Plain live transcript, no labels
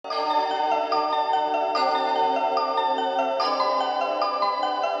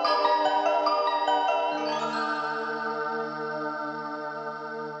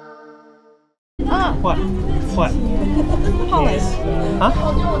What? What? Palace. Huh?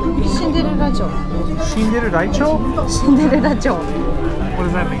 Cinderella Joe. Shinderu-daicho? Cinderella Joe. What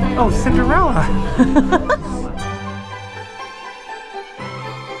does that mean? Oh, Cinderella!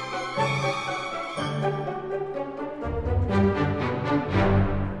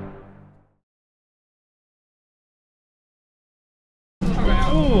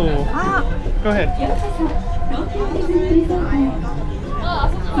 Oh, go ahead.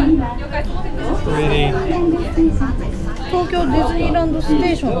 Pretty. 東京ディズニーランドステ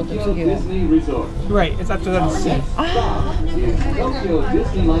ーションだった次は。 Right, it's after that scene.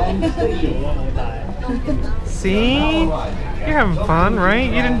 See? You're having fun, right?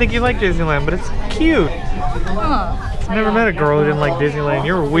 You didn't think you liked Disneyland, but it's cute. I've never met a girl who didn't like Disneyland.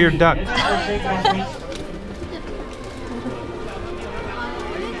 You're a weird duck.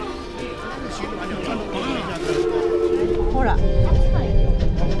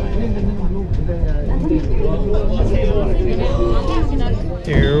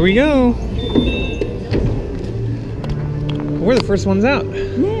 Here we go. We're the first ones out.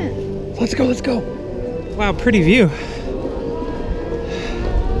 Yeah. Let's go, let's go. Wow, pretty view.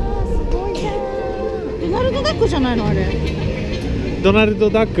 ドナルドダックじゃないのあれ。 Donald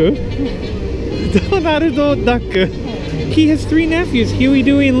Duck? Donald Duck. He has 3 nephews, Huey,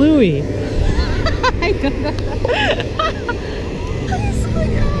 Dewey, and Louie.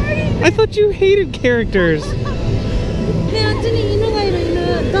 I thought you hated characters. ね、あっちに犬がいる犬。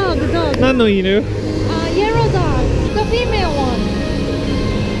Dog, dog. 何の犬? Yellow dog. The female one.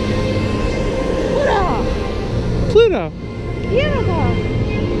 ほら。 Pluto. Yellow dog.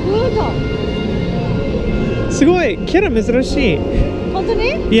 Blue dog. すごい、キャラ珍しい。本当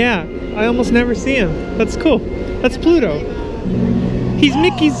に? Yeah, I almost never see him. That's cool. That's Pluto. He's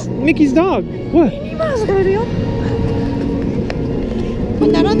Mickey's dog. What? ミニマウスがいるよ。こ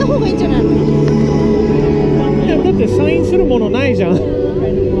れ並んだ方がいいんじゃないの? いや、だってサインするものないじゃん。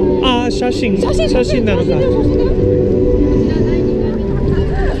ああ、写真なのか。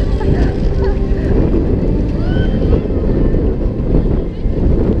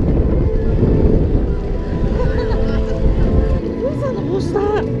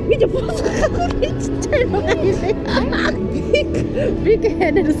Big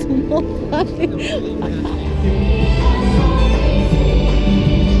head and small body.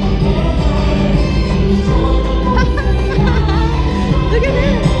 Look at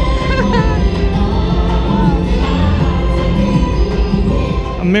that.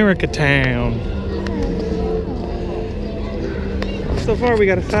 America Town. So far we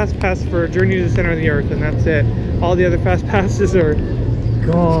got a fast pass for Journey to the Center of the Earth, and that's it. All the other fast passes are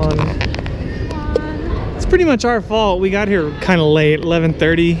gone. It's pretty much our fault. We got here kind of late,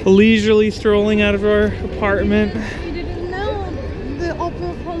 11:30. Leisurely strolling out of our apartment. We didn't know they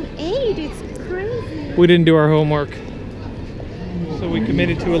open from 8. It's crazy. We didn't do our homework. So we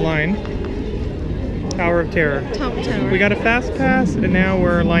committed to a line. Tower of Terror. Top tower. We got a fast pass, and now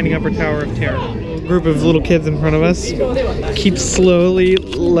we're lining up for Tower of Terror. A group of little kids in front of us keep slowly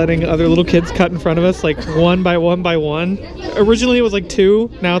letting other little kids cut in front of us, like one by one by one. Originally it was like 2,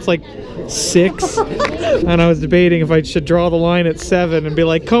 now it's like 6. And I was debating if I should draw the line at 7 and be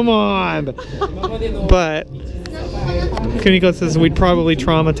like, come on! But Kuniko says we'd probably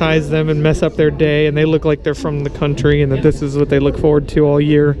traumatize them and mess up their day, and they look like they're from the country and that this is what they look forward to all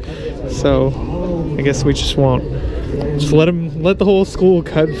year. So I guess we just won't. Just let the whole school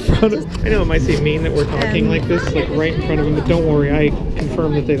cut in front of. I know it might seem mean that we're talking like this, like right in front of them, but don't worry, I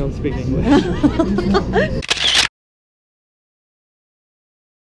confirm that they don't speak English.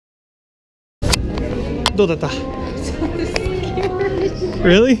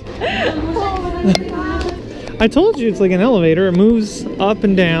 Really? I told you it's like an elevator. It moves up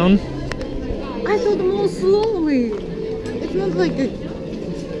and down. I thought more slowly. It's not like a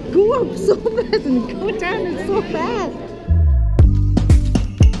go up so fast and go down so fast.